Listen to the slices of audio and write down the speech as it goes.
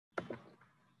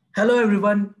Hello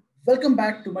everyone, welcome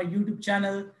back to my YouTube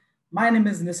channel. My name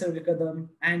is Nisarga Kadam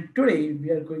and today we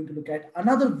are going to look at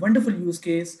another wonderful use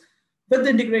case with the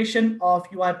integration of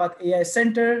UiPath AI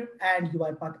Center and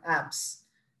UiPath Apps.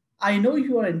 I know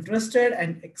you are interested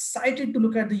and excited to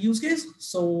look at the use case.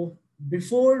 So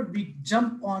before we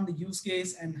jump on the use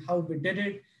case and how we did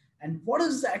it and what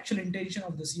is the actual intention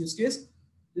of this use case,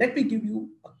 let me give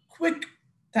you a quick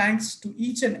thanks to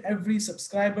each and every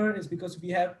subscriber is because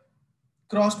we have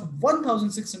crossed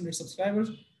 1,600 subscribers.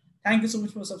 Thank you so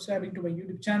much for subscribing to my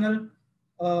YouTube channel.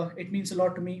 It means a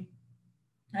lot to me.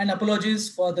 And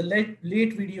apologies for the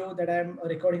late video that I'm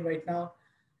recording right now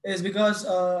is because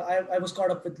I was caught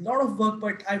up with a lot of work,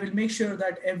 but I will make sure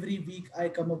that every week I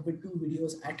come up with 2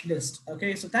 videos at least.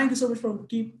 Okay, so thank you so much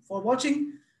for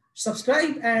watching.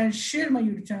 Subscribe and share my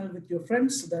YouTube channel with your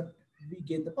friends so that we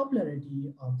get the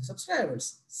popularity of the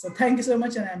subscribers. So thank you so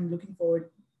much, and I'm looking forward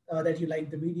that you like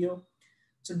the video.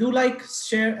 So do like,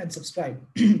 share, and subscribe.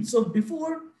 So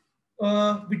before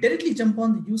we directly jump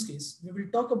on the use case, we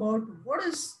will talk about what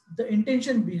is the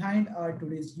intention behind our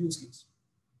today's use case.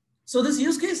 So this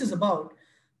use case is about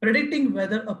predicting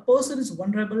whether a person is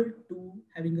vulnerable to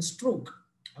having a stroke.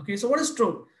 Okay, so what is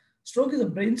stroke? Stroke is a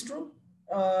brain stroke,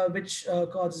 which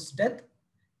causes death.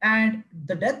 And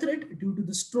the death rate due to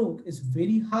the stroke is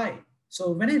very high. So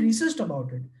when I researched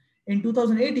about it in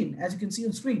 2018, as you can see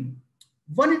on screen,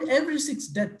 1 in every 6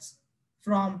 deaths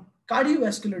from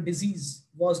cardiovascular disease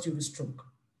was due to stroke.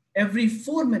 Every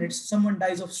 4 minutes, someone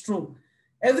dies of stroke.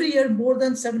 Every year, more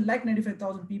than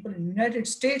 795,000 people in the United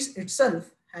States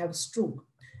itself have stroke.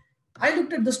 I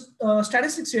looked at the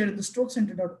statistics here in the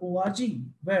strokecenter.org,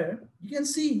 where you can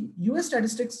see US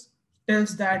statistics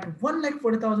tells that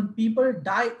 140,000 people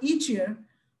die each year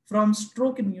from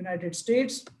stroke in the United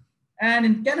States. And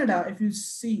in Canada, if you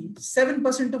see,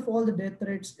 7% of all the death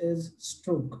rates is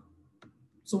stroke.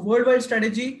 So worldwide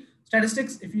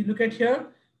statistics, if you look at here,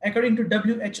 according to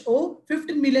WHO,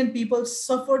 15 million people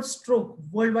suffered stroke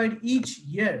worldwide each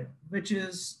year, which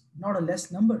is not a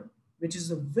less number, which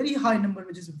is a very high number,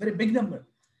 which is a very big number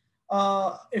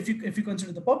if you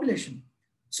consider the population.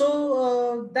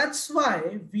 So that's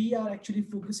why we are actually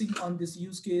focusing on this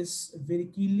use case very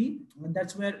keenly. And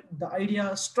that's where the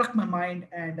idea struck my mind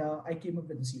and I came up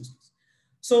with this use case.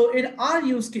 So in our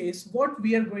use case, what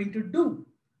we are going to do.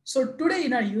 So today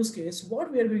in our use case,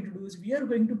 what we are going to do is we are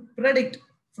going to predict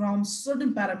from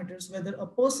certain parameters whether a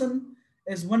person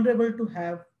is vulnerable to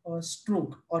have a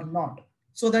stroke or not,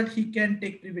 so that he can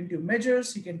take preventive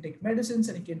measures, he can take medicines,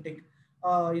 and he can take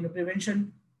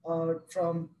prevention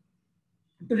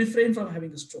to refrain from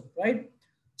having a stroke, right?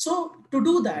 So to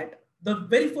do that, the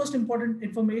very first important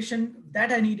information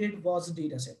that I needed was a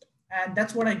data set. And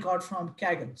that's what I got from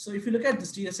Kaggle. So if you look at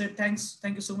this data set,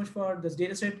 thank you so much for this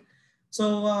data set.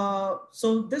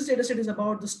 So this data set is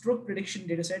about the stroke prediction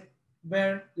data set,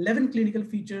 where 11 clinical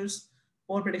features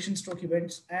for prediction stroke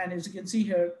events. And as you can see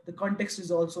here, the context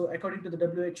is also, according to the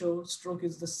WHO, stroke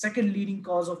is the second leading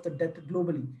cause of the death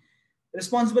globally,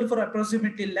 responsible for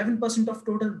approximately 11% of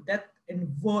total death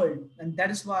in world. And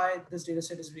that is why this data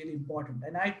set is really important.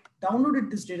 And I downloaded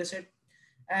this data set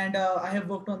and I have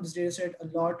worked on this data set a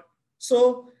lot.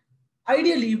 So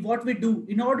ideally what we do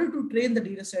in order to train the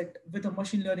data set with a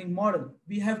machine learning model,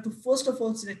 we have to first of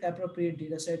all select appropriate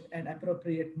data set and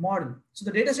appropriate model. So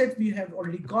the data set we have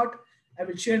already got. I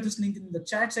will share this link in the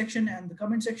chat section and the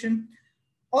comment section.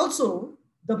 Also,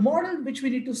 the model which we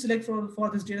need to select for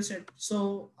this data set.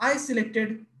 So I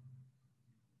selected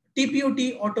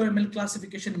TPOT AutoML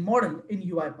classification model in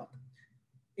UiPath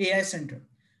AI Center.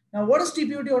 Now, what is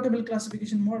TPOT AutoML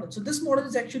classification model? So this model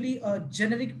is actually a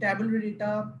generic tabular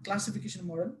data classification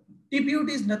model. TPOT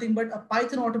is nothing but a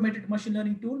Python automated machine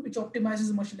learning tool which optimizes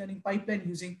the machine learning pipeline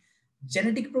using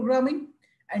genetic programming.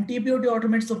 And TPOT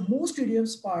automates the most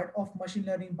tedious part of machine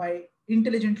learning by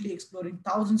intelligently exploring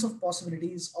thousands of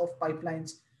possibilities of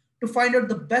pipelines to find out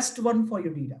the best one for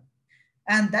your data.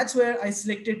 And that's where I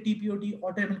selected TPOT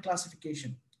AutoML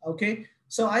classification. Okay,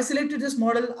 so I selected this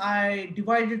model. I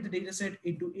divided the data set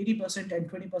into 80% and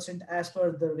 20% as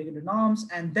per the regular norms.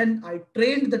 And then I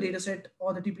trained the data set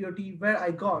on the TPOT where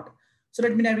I got. So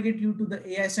let me navigate you to the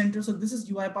AI Center. So this is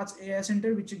UiPath's AI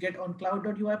Center, which you get on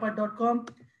cloud.uipath.com.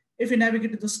 If you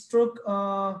navigate to the stroke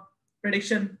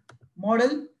prediction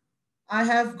model, I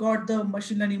have got the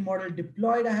machine learning model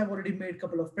deployed. I have already made a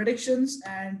couple of predictions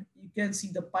and you can see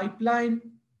the pipeline.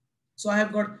 So I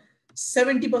have got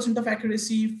 70% of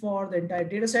accuracy for the entire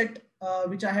data set,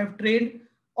 which I have trained.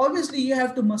 Obviously, you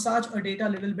have to massage a data a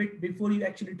little bit before you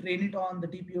actually train it on the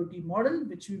TPOT model,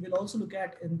 which we will also look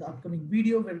at in the upcoming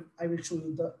video where I will show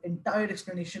you the entire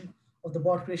explanation of the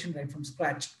bot creation right from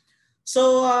scratch.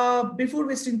 So before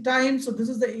wasting time, so this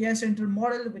is the AI Center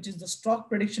model, which is the stock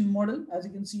prediction model, as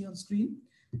you can see on screen.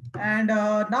 And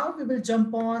now we will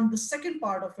jump on the second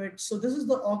part of it. So this is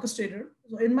the orchestrator.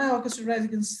 So in my orchestrator, as you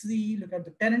can see, look at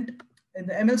the tenant in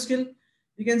the ML skill.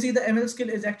 You can see the ML skill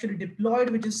is actually deployed,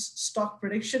 which is stroke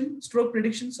prediction,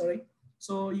 sorry.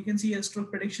 So you can see a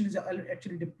stroke prediction is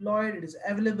actually deployed, it is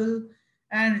available,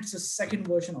 and it's a second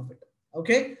version of it.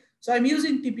 Okay. So I'm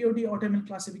using TPOT AutoML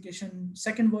classification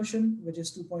second version, which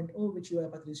is 2.0, which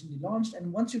UiPath recently launched.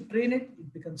 And once you train it,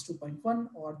 it becomes 2.1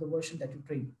 or the version that you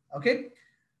train. Okay.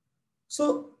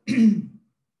 So,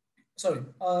 sorry.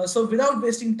 So without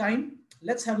wasting time,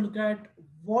 let's have a look at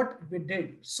what we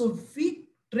did. So we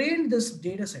trained this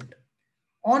data set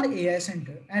on AI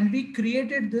Center and we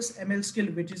created this ML skill,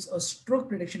 which is a stroke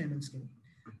prediction ML skill.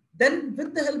 Then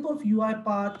with the help of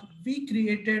UiPath, we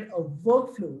created a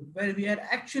workflow where we are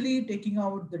actually taking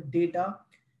out the data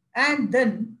and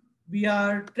then we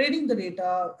are training the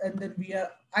data and then we are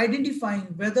identifying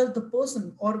whether the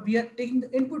person, or we are taking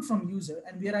the input from user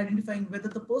and we are identifying whether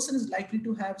the person is likely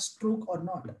to have stroke or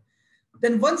not.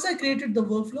 Then once I created the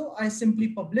workflow, I simply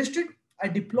published it. I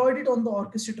deployed it on the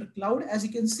Orchestrator cloud. As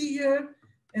you can see here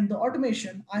in the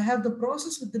automation, I have the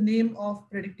process with the name of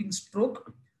predicting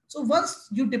stroke. So once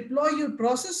you deploy your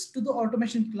process to the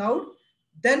automation cloud,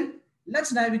 then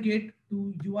let's navigate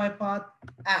to UiPath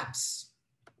Apps.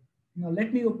 Now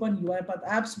let me open UiPath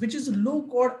Apps, which is a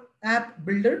low-code app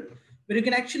builder where you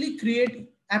can actually create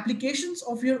applications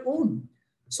of your own.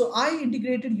 So I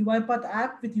integrated UiPath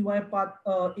App with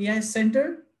UiPath AI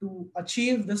Center to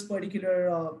achieve this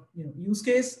particular use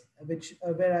case, which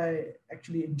where I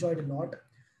actually enjoyed a lot.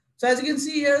 So as you can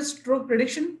see here, stroke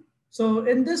prediction. So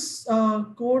in this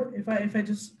code, if I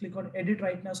just click on edit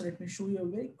right now, so let me show you a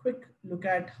very quick look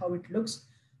at how it looks.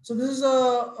 So this is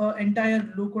a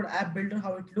entire low-code app builder,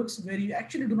 how it looks, where you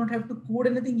actually do not have to code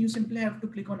anything. You simply have to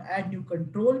click on add new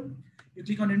control. You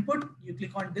click on input, you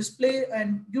click on display,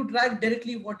 and you drag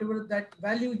directly whatever that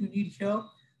value you need here.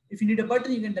 If you need a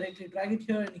button, you can directly drag it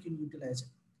here and you can utilize it.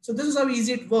 So this is how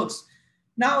easy it works.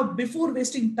 Now, before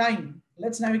wasting time,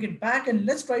 let's navigate back and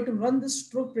let's try to run this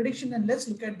stroke prediction and let's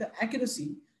look at the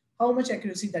accuracy, how much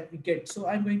accuracy that we get. So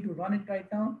I'm going to run it right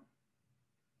now.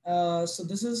 So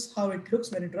this is how it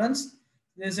looks when it runs.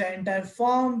 There's an entire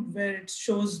form where it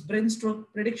shows brain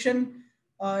stroke prediction.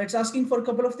 It's asking for a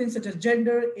couple of things such as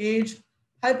gender, age,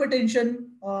 hypertension,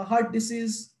 heart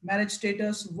disease, marriage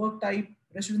status, work type,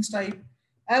 residence type,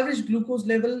 average glucose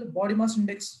level, body mass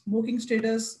index, smoking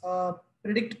status,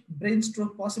 predict brain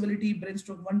stroke possibility, brain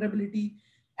stroke vulnerability,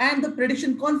 and the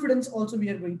prediction confidence also we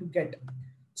are going to get.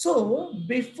 So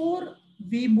before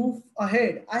we move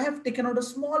ahead, I have taken out a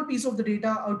small piece of the data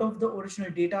out of the original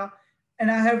data,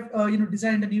 and I have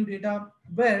designed a new data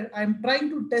where I'm trying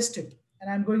to test it,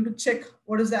 and I'm going to check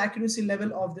what is the accuracy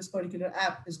level of this particular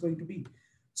app is going to be.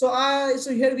 So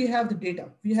here we have the data.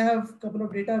 We have a couple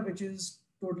of data which is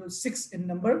total 6 in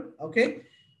number, okay,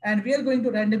 and we are going to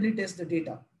randomly test the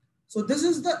data. So this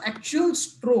is the actual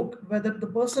stroke, whether the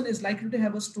person is likely to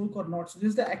have a stroke or not. So this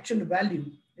is the actual value.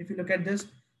 If you look at this,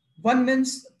 1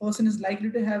 means person is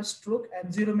likely to have stroke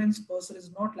and 0 means person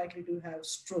is not likely to have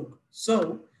stroke.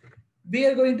 So we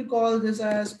are going to call this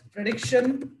as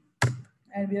prediction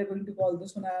and we are going to call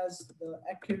this one as the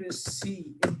accuracy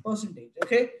in percentage.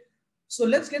 Okay. So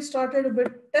let's get started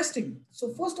with testing.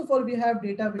 So first of all, we have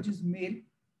data which is male.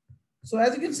 So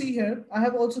as you can see here, I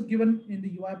have also given in the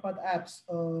UiPath apps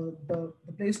the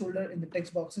placeholder in the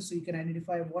text boxes so you can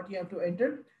identify what you have to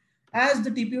enter. As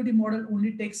the TPOT model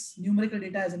only takes numerical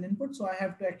data as an input, so I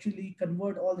have to actually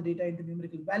convert all the data into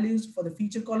numerical values for the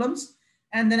feature columns,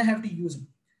 and then I have to use it.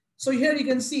 So here you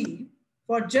can see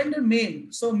for gender male,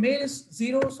 so male is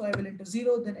 0, so I will enter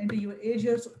 0, then enter your age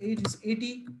here, so age is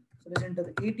 80, so let's enter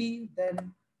the 80,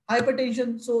 then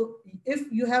hypertension, so if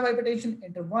you have hypertension,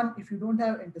 enter 1, if you don't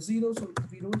have, enter 0, so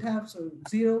if we don't have, so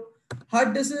 0.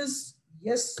 Heart disease,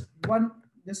 yes, 1,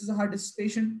 this is a heart disease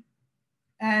patient.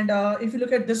 And if you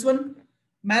look at this one,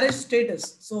 marriage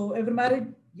status. So ever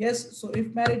married? Yes. So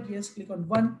if married, yes, click on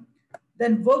 1.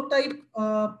 Then work type,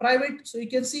 private. So you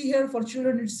can see here for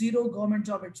children, it's 0. Government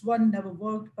job, it's 1. Never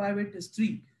worked. Private is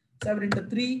 3. So I will enter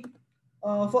 3.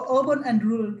 For urban and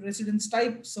rural residence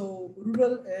type. So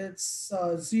rural, it's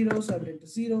 0. So I will enter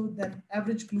 0. Then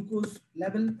average glucose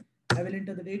level, I will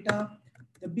enter the data.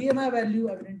 The BMI value,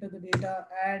 I will enter the data.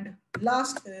 And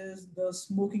last is the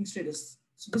smoking status.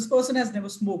 So this person has never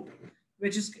smoked,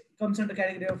 which is comes under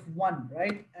category of 1,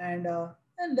 right? And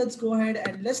let's go ahead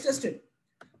and let's test it.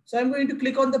 So I'm going to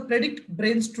click on the predict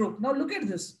brain stroke. Now look at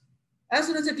this. As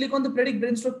soon as I click on the predict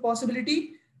brain stroke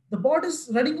possibility, The bot is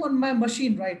running on my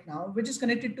machine right now, which is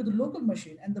connected to the local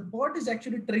machine, and the bot is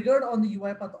actually triggered on the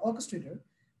UiPath Orchestrator.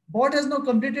 Bot has now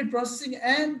completed processing,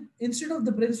 and instead of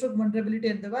the brainstroke vulnerability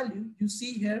and the value, you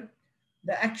see here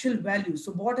the actual value.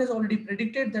 So bot has already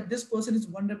predicted that this person is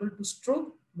vulnerable to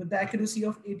stroke with the accuracy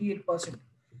of 88%.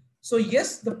 So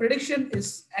yes, the prediction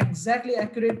is exactly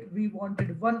accurate. We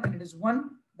wanted 1 and it is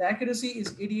 1. The accuracy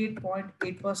is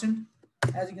 88.8%,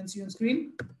 as you can see on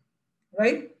screen,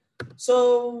 right?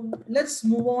 So let's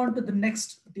move on to the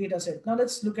next data set. Now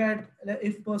let's look at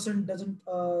if person doesn't,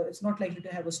 it's not likely to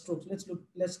have a stroke. So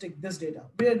let's take this data.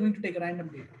 We are going to take a random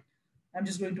data. I'm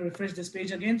just going to refresh this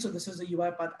page again. So this is the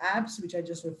UiPath apps, which I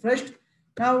just refreshed.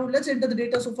 Now let's enter the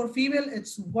data. So for female,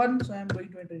 it's 1. So I'm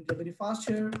going to enter it very fast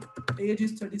here. Age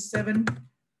is 37.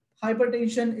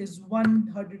 Hypertension is 1.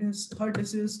 Heart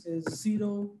disease is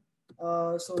 0.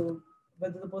 So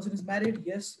whether the person is married,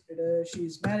 yes, she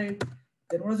is married.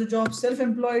 Then what is the job?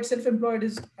 Self-employed. Self-employed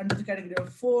is under the category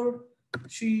of 4.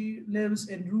 She lives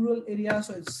in rural area,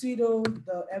 so it's 0.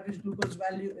 The average glucose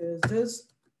value is this.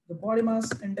 The body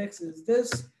mass index is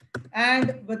this.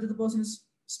 And whether the person is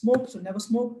smoked, so never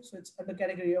smoked, so it's under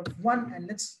category of 1. And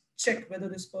let's check whether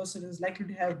this person is likely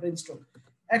to have brain stroke.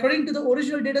 According to the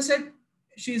original data set,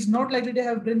 she is not likely to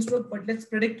have brain stroke, but let's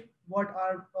predict what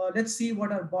our, let's see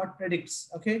what our bot predicts,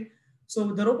 okay?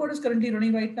 So the robot is currently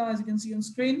running right now, as you can see on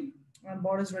screen, and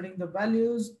bot is running the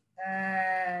values,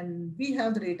 and we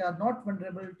have the data not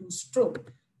vulnerable to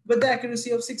stroke with the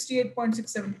accuracy of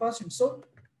 68.67%. So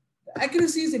the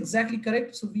accuracy is exactly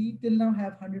correct. So we till now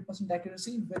have 100%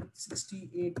 accuracy with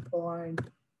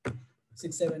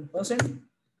 68.67%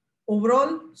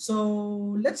 overall.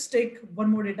 So let's take one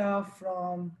more data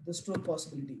from the stroke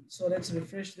possibility. So let's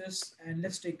refresh this and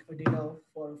let's take a data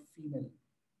for female.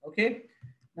 Okay.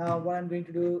 Now what I'm going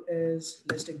to do is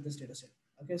let's take this data set.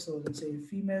 Okay. So let's say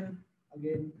female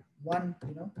again, 1,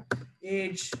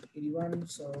 age 81.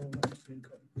 So I'm just going to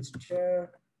paste it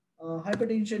here.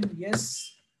 Hypertension,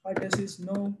 yes. Heart disease,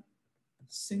 no.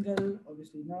 Single,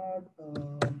 obviously not.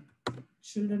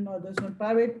 Children, or there's one.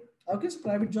 Private. Okay. So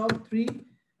private job, 3.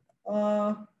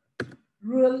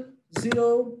 Rural,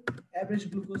 0. Average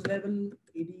glucose level,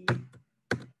 80.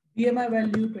 BMI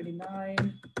value,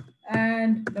 29.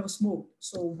 And never smoked,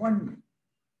 so 1.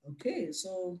 Okay,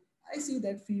 so I see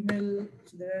that female,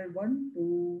 so there are 1,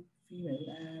 2 female,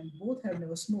 and both have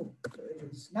never smoked, so it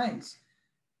is nice.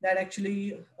 That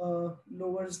actually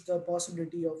lowers the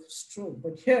possibility of stroke.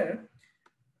 But here,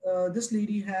 this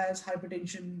lady has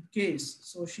hypertension case,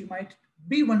 so she might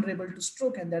be vulnerable to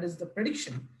stroke, and that is the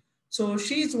prediction. So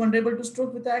she is vulnerable to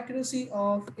stroke with accuracy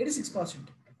of 86%.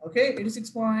 Okay,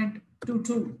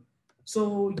 86.22.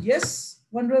 So yes,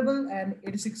 vulnerable, and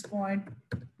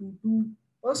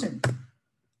 86.22%.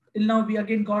 Till now, we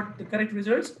again got the correct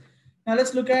results. Now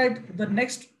let's look at the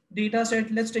next data set.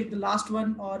 Let's take the last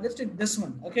one, or let's take this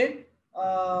one. Okay,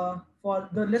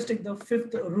 let's take the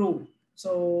 5th row.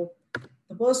 So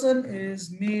the person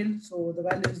is male, so the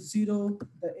value is 0.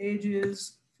 The age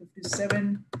is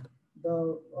 57.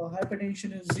 The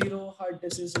hypertension is 0. Heart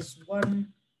disease is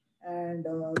 1. And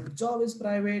the job is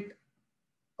private.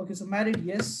 Okay, so married,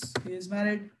 yes, he is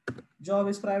married. Job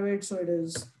is private, so it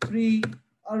is 3.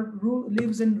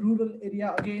 Lives in rural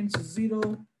area, again, so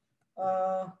 0.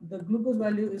 The glucose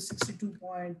value is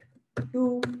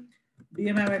 62.2.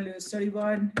 BMI value is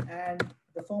 31, and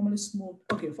the formerly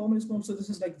smoked. Okay, formerly smoked, so this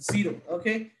is like 0.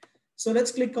 Okay, so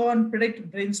let's click on predict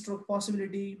brain stroke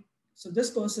possibility. So this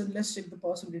person, let's check the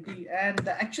possibility, and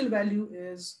the actual value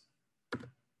is,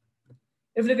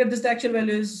 if you look at this, the actual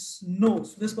value is no.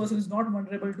 So this person is not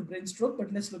vulnerable to brain stroke,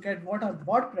 but let's look at what our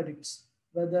bot predicts,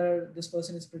 whether this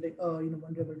person is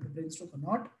vulnerable to brain stroke or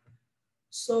not.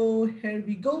 So here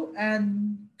we go,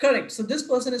 and correct. So this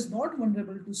person is not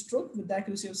vulnerable to stroke with the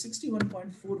accuracy of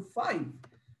 61.45,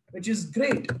 which is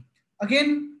great.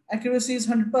 Again, accuracy is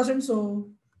 100%. So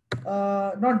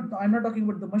I'm not talking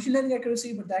about the machine learning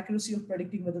accuracy, but the accuracy of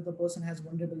predicting whether the person is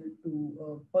vulnerable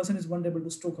to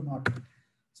stroke or not.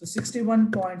 So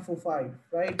 61.45,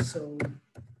 right? So,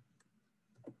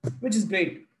 which is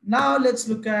great. Now let's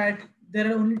look at,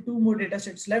 there are only 2 more data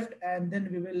sets left, and then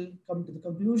we will come to the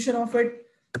conclusion of it.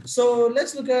 So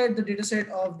let's look at the data set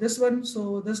of this one.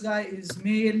 So this guy is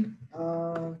male,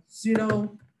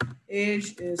 0,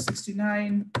 age is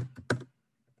 69.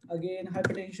 Again,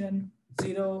 hypertension,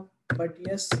 0, but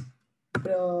yes,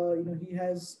 he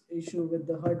has issue with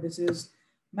the heart disease.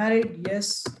 Married,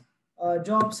 yes.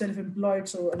 Job, self-employed,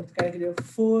 so under the category of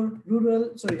 4.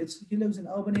 Rural, sorry, he lives in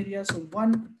urban area, so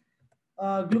 1.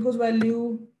 Glucose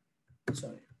value,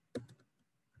 sorry.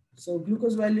 So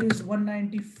glucose value is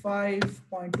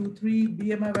 195.23,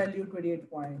 BMI value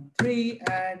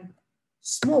 28.3, and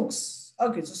smokes.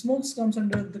 Okay, so smokes comes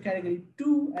under the category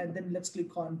 2, and then let's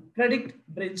click on predict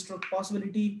brain stroke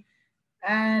possibility,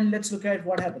 and let's look at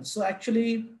what happens. So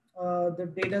actually,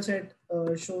 the data set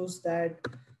shows that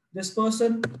this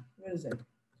person, where is that?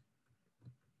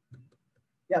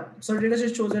 Yeah, so data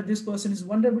set shows that this person is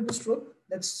vulnerable to stroke.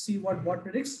 Let's see what bot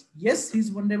predicts. Yes, he's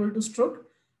vulnerable to stroke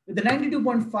with the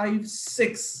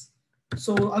 92.56.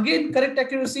 So again, correct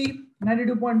accuracy,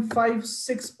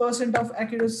 92.56% of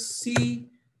accuracy,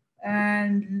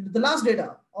 and the last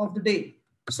data of the day.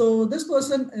 So this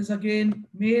person is again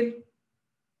male.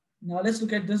 Now let's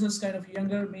look at this as kind of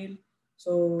younger male.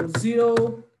 So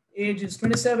 0, age is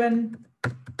 27,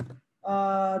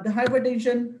 the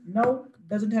hypertension, no,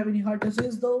 doesn't have any heart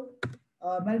disease though.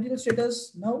 Marital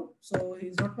status, no, so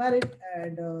he's not married.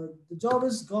 And the job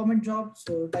is government job,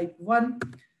 so type 1.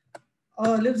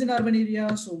 Lives in urban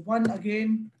area, so 1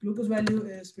 again. Glucose value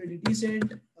is pretty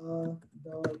decent. The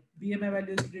BMI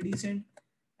value is pretty decent.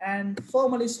 And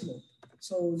formally smoked,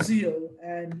 so 0.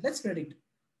 And let's predict.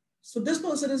 So this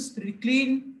person is pretty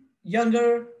clean,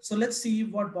 younger. So let's see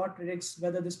what bot predicts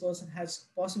whether this person has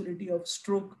possibility of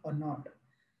stroke or not.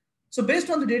 So based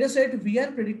on the data set, we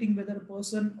are predicting whether a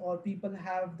person or people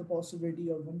have the possibility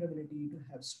or vulnerability to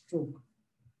have stroke.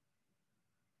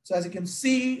 So as you can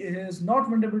see, it is not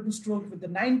vulnerable to stroke with the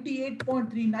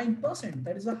 98.39%.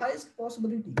 That is the highest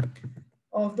possibility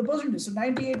of the percentage. So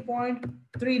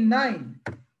 98.39,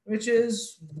 which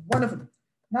is wonderful.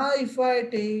 Now, if I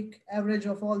take average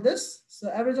of all this, so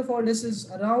average of all this is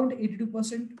around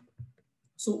 82%.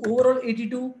 So overall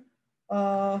 82,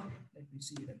 let me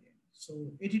see it again. So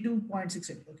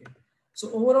 82.68, okay.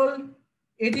 So overall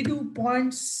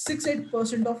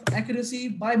 82.68% of accuracy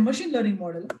by machine learning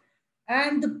model,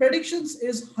 and the predictions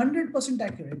is 100%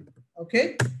 accurate,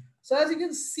 okay. So as you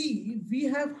can see, we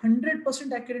have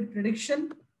 100% accurate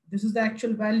prediction. This is the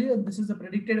actual value and this is the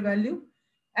predicted value.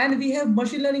 And we have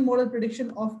machine learning model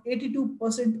prediction of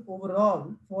 82%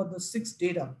 overall for the 6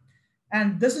 data.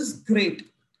 And this is great.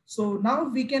 So now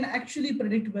we can actually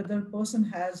predict whether a person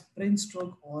has brain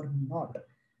stroke or not.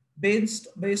 Based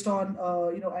on,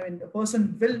 a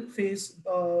person will face,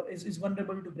 is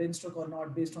vulnerable to brain stroke or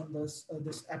not based on this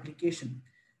application.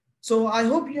 So I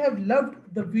hope you have loved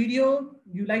the video,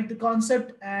 you like the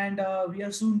concept, and we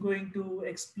are soon going to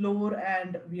explore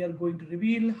and we are going to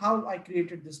reveal how I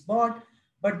created this bot.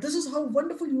 But this is how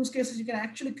wonderful use cases you can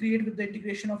actually create with the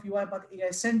integration of UiPath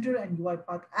AI Center and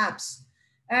UiPath Apps.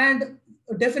 And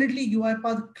definitely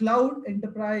UiPath Cloud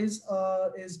Enterprise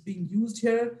is being used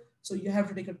here. So you have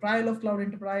to take a trial of Cloud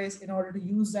Enterprise in order to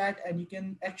use that, and you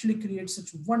can actually create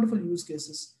such wonderful use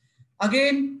cases.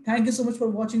 Again, thank you so much for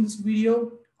watching this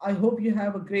video. I hope you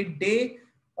have a great day.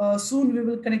 Soon we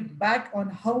will connect back on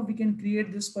how we can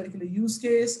create this particular use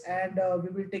case, and we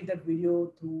will take that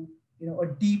video through a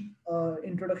deep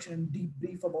introduction and deep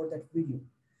brief about that video.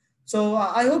 So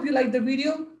I hope you liked the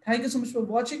video. Thank you so much for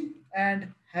watching,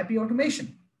 and happy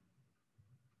automation.